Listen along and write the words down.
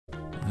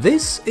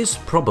This is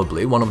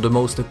probably one of the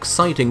most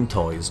exciting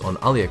toys on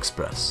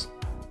Aliexpress.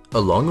 A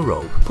long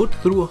rope put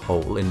through a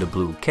hole in the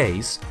blue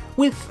case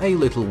with a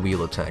little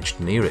wheel attached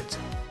near it.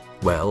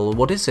 Well,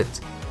 what is it?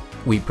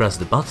 We press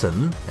the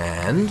button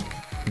and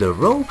the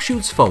rope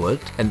shoots forward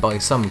and by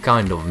some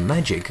kind of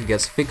magic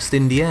gets fixed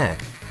in the air,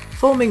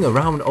 forming a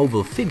round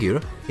oval figure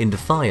in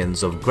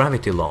defiance of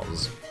gravity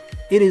laws.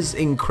 It is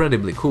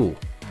incredibly cool.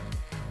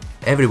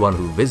 Everyone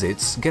who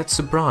visits gets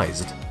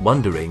surprised,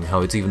 wondering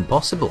how it's even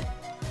possible.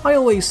 I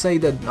always say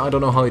that I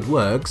don't know how it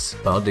works,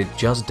 but it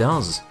just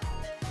does.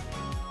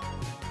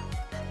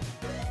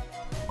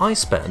 I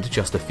spent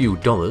just a few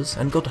dollars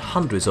and got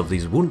hundreds of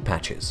these wound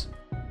patches.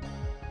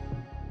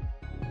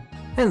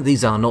 And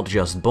these are not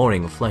just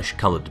boring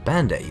flesh-colored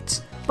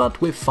band-aids, but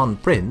with fun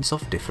prints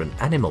of different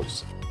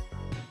animals.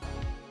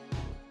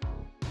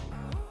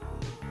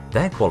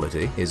 Their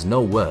quality is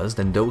no worse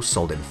than those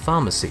sold in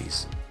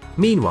pharmacies.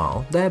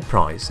 Meanwhile, their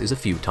price is a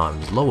few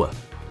times lower.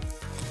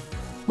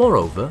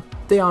 Moreover,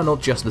 they are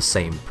not just the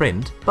same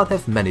print, but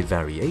have many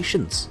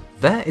variations.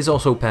 There is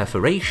also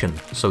perforation,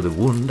 so the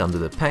wound under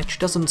the patch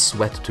doesn't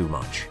sweat too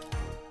much.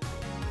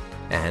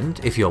 And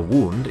if your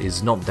wound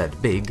is not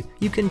that big,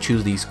 you can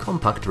choose these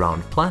compact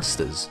round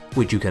plasters,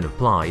 which you can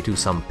apply to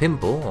some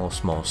pimple or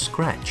small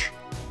scratch.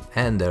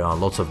 And there are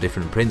lots of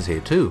different prints here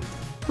too.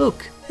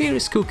 Look, here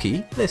is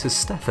Cookie, this is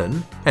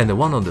Stefan, and the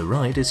one on the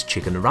right is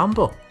Chicken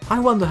Rambo. I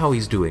wonder how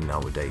he's doing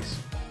nowadays.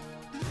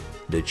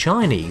 The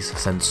Chinese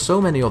sent so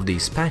many of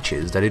these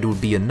patches that it would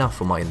be enough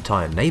for my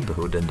entire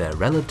neighborhood and their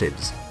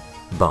relatives.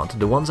 But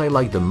the ones I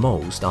like the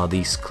most are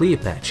these clear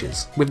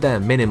patches, with their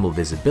minimal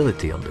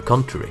visibility on the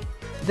contrary.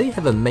 They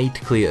have a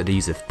mate clear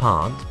adhesive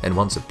part, and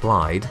once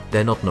applied,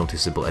 they're not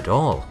noticeable at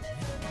all.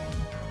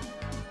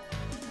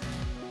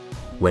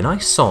 When I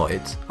saw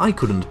it, I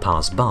couldn't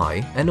pass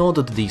by and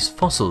ordered these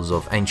fossils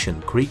of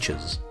ancient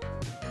creatures.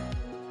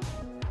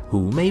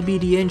 Who may be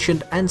the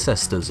ancient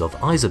ancestors of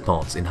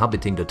isopods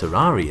inhabiting the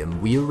terrarium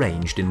we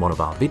arranged in one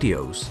of our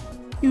videos?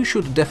 You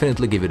should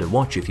definitely give it a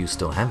watch if you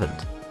still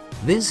haven't.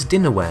 This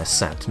dinnerware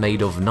set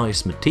made of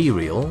nice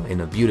material in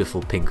a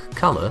beautiful pink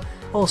color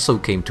also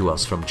came to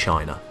us from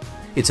China.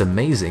 It's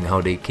amazing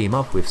how they came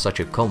up with such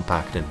a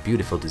compact and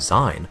beautiful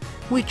design,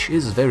 which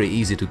is very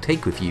easy to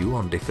take with you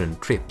on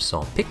different trips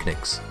or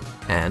picnics.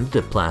 And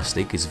the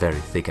plastic is very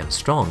thick and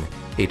strong.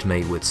 It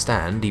may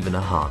withstand even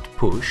a hard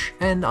push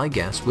and I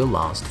guess will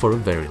last for a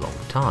very long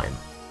time.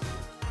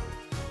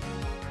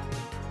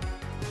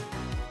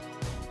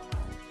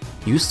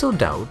 You still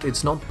doubt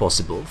it's not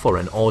possible for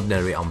an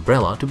ordinary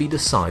umbrella to be the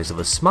size of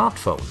a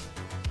smartphone?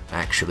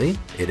 Actually,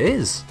 it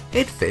is.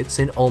 It fits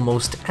in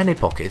almost any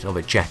pocket of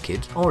a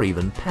jacket or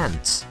even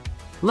pants.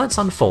 Let's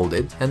unfold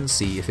it and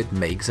see if it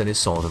makes any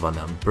sort of an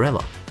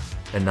umbrella.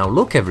 And now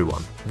look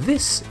everyone,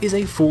 this is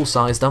a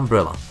full-sized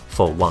umbrella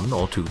for 1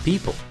 or 2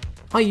 people.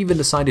 I even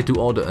decided to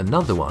order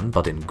another one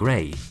but in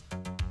grey.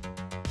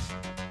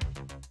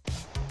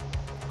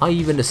 I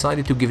even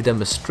decided to give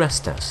them a stress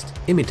test,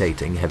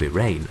 imitating heavy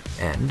rain,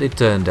 and it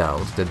turned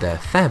out that their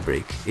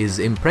fabric is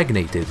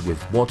impregnated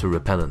with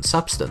water-repellent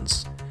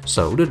substance,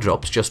 so the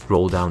drops just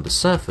roll down the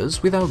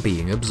surface without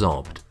being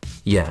absorbed.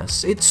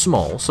 Yes, it's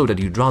small so that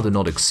you'd rather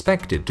not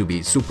expect it to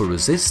be super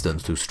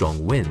resistant to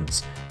strong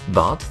winds,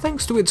 but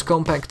thanks to its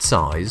compact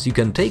size you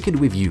can take it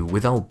with you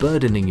without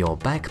burdening your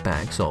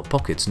backpacks or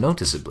pockets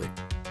noticeably.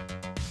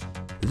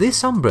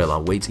 This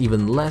umbrella weighs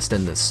even less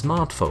than the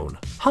smartphone,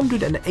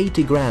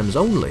 180 grams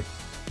only.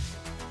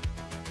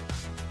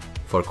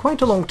 For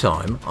quite a long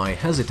time I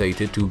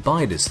hesitated to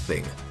buy this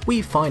thing.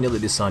 We finally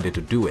decided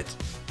to do it.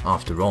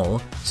 After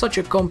all, such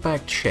a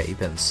compact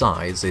shape and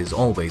size is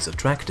always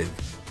attractive.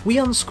 We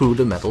unscrew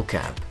the metal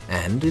cap,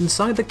 and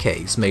inside the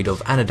case made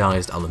of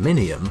anodized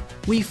aluminium,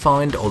 we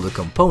find all the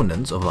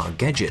components of our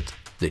gadget.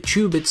 The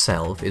tube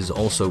itself is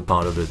also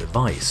part of the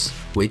device,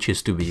 which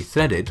is to be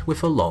threaded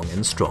with a long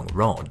and strong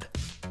rod.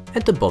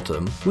 At the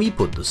bottom, we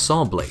put the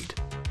saw blade.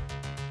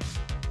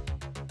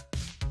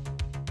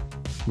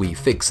 We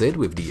fix it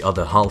with the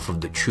other half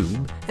of the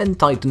tube and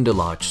tighten the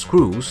large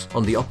screws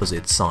on the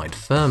opposite side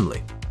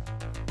firmly.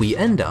 We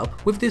end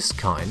up with this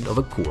kind of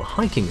a cool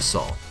hiking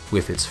saw,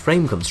 with its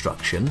frame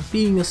construction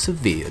being a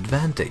severe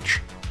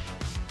advantage.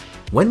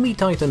 When we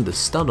tighten the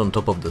stud on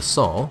top of the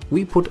saw,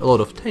 we put a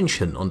lot of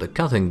tension on the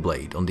cutting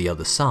blade on the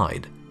other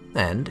side,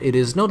 and it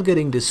is not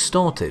getting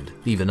distorted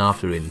even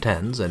after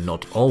intense and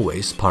not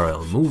always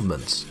parallel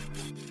movements.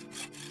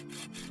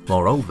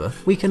 Moreover,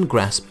 we can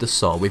grasp the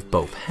saw with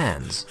both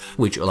hands,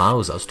 which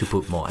allows us to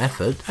put more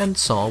effort and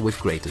saw with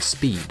greater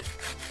speed.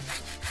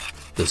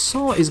 The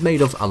saw is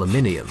made of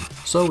aluminium,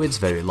 so it's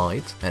very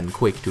light and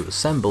quick to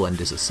assemble and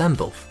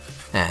disassemble.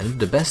 And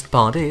the best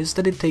part is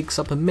that it takes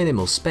up a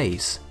minimal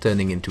space,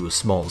 turning into a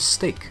small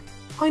stick.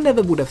 I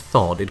never would have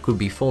thought it could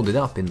be folded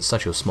up in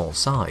such a small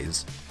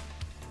size.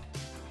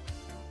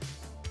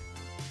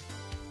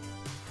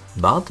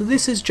 But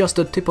this is just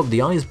the tip of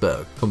the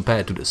iceberg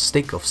compared to the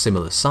stick of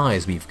similar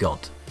size we've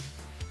got.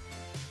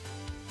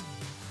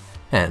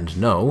 And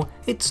no,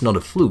 it's not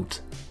a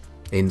flute.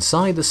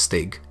 Inside the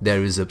stick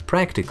there is a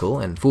practical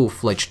and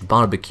full-fledged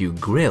barbecue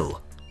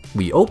grill.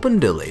 We open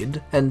the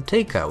lid and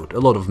take out a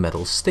lot of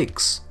metal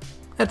sticks.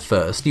 At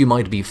first you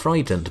might be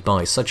frightened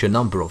by such a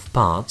number of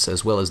parts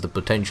as well as the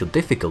potential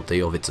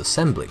difficulty of its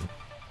assembling.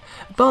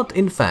 But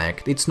in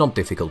fact it's not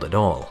difficult at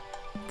all.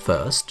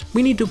 First,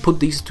 we need to put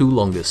these two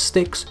longest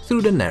sticks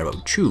through the narrow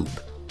tube,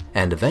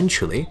 and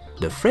eventually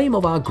the frame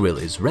of our grill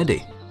is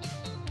ready.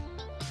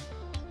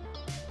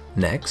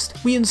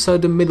 Next, we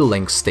insert the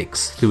middle-length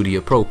sticks through the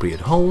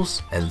appropriate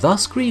holes and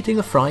thus creating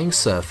a frying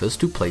surface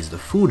to place the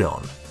food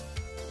on.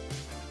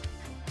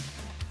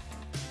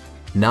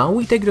 Now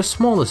we take the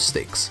smallest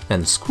sticks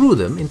and screw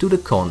them into the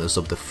corners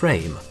of the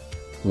frame,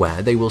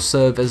 where they will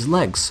serve as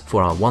legs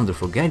for our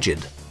wonderful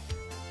gadget.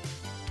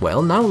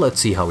 Well, now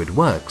let's see how it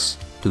works.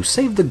 To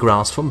save the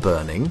grass from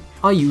burning,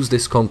 I use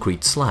this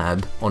concrete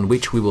slab on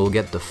which we will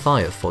get the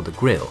fire for the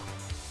grill.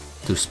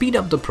 To speed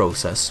up the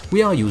process,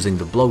 we are using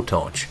the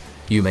blowtorch.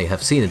 You may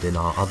have seen it in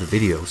our other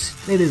videos.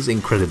 It is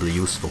incredibly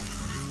useful.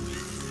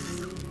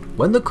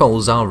 When the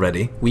coals are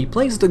ready, we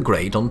place the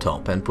grate on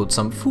top and put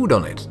some food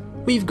on it.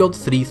 We've got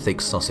 3 thick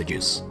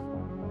sausages.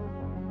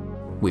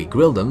 We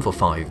grill them for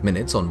 5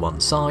 minutes on one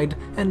side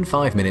and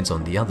 5 minutes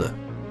on the other.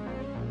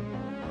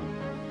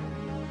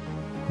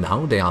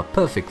 Now they are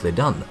perfectly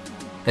done.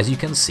 As you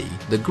can see,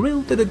 the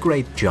grill did a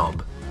great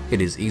job.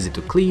 It is easy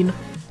to clean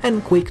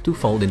and quick to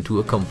fold into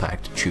a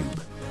compact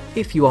tube.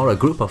 If you are a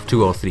group of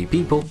 2 or 3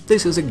 people,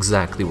 this is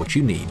exactly what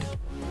you need.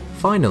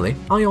 Finally,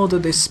 I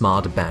ordered this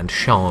smart band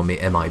Xiaomi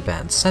Mi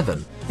Band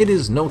 7. It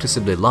is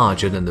noticeably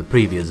larger than the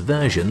previous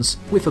versions,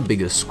 with a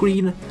bigger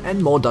screen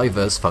and more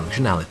diverse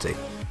functionality.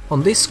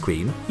 On this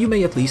screen, you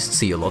may at least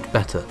see a lot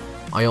better.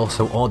 I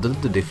also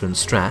ordered the different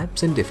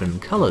straps in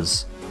different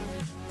colors.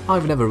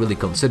 I've never really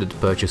considered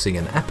purchasing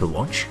an Apple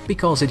Watch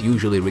because it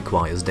usually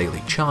requires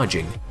daily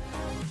charging.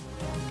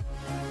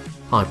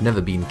 I've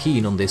never been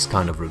keen on this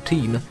kind of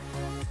routine,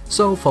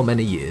 so for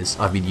many years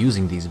I've been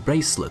using these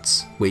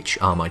bracelets, which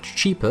are much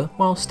cheaper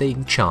while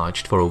staying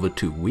charged for over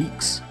 2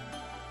 weeks.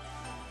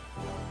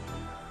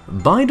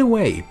 By the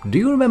way, do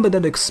you remember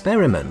that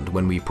experiment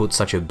when we put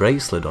such a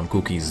bracelet on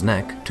Cookie's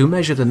neck to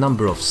measure the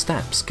number of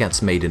steps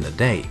cats made in a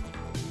day?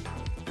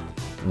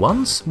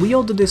 Once we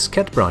ordered this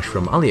cat brush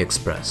from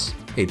Aliexpress.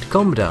 It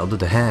combed out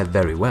the hair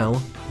very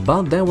well,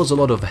 but there was a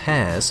lot of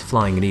hairs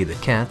flying near the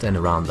cat and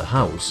around the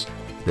house.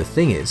 The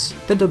thing is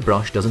that the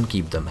brush doesn't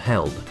keep them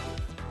held.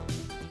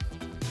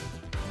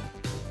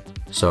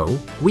 So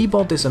we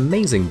bought this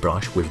amazing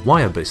brush with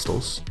wire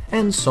bristles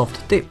and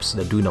soft tips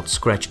that do not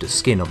scratch the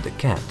skin of the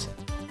cat.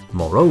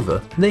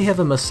 Moreover, they have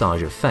a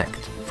massage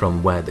effect,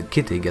 from where the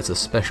kitty gets a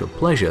special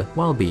pleasure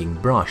while being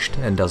brushed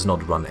and does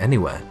not run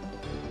anywhere.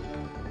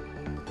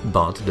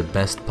 But the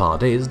best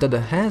part is that the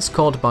hairs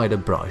caught by the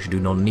brush do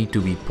not need to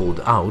be pulled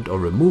out or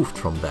removed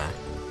from there.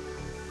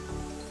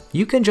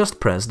 You can just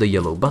press the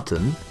yellow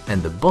button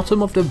and the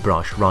bottom of the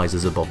brush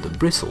rises above the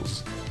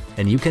bristles,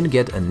 and you can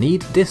get a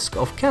neat disc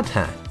of cat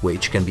hair,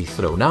 which can be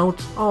thrown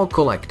out or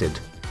collected.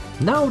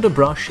 Now the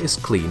brush is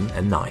clean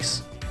and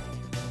nice.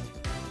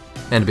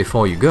 And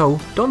before you go,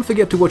 don't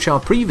forget to watch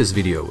our previous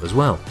video as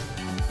well.